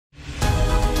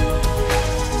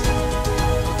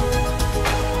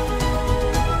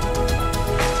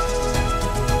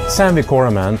Sandvik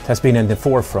Coromant has been in the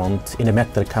forefront in the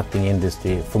metal cutting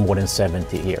industry for more than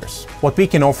 70 years. What we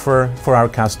can offer for our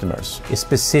customers is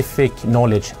specific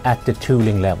knowledge at the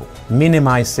tooling level,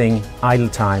 minimizing idle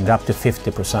time up to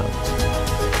 50%.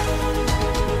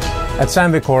 At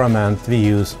Sandvik Coromant, we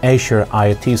use Azure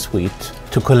IoT Suite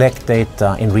to collect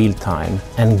data in real time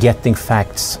and getting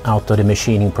facts out of the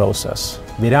machining process.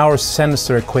 With our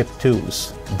sensor-equipped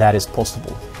tools, that is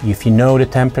possible. If you know the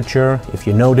temperature, if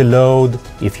you know the load,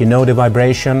 if you know the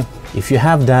vibration, if you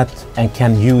have that and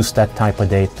can use that type of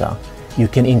data, you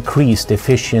can increase the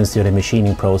efficiency of the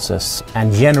machining process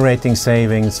and generating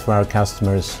savings for our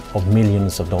customers of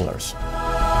millions of dollars.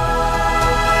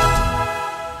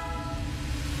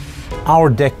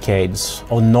 Our decades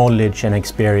of knowledge and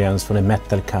experience from the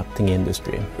metal cutting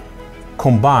industry,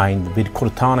 combined with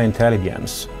Cortana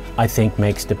intelligence, I think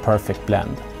makes the perfect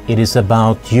blend. It is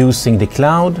about using the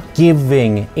cloud,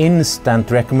 giving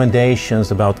instant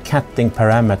recommendations about cutting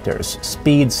parameters,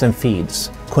 speeds and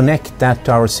feeds, connect that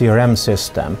to our CRM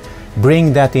system,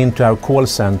 bring that into our call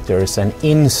centers and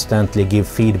instantly give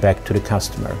feedback to the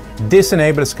customer. This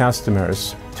enables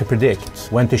customers to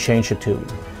predict when to change a tool,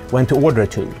 when to order a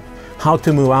tool, how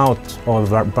to move out of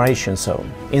a vibration zone.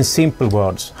 In simple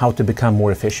words, how to become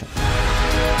more efficient.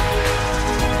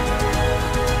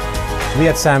 We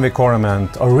at Sandvik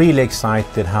Coromant are really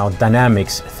excited how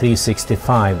Dynamics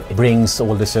 365 brings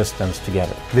all the systems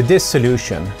together. With this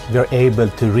solution, we are able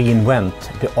to reinvent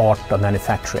the art of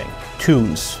manufacturing.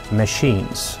 Tools,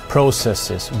 machines,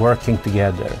 processes working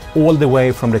together, all the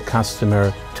way from the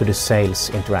customer to the sales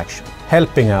interaction,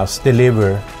 helping us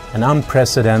deliver an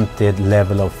unprecedented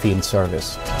level of field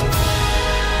service.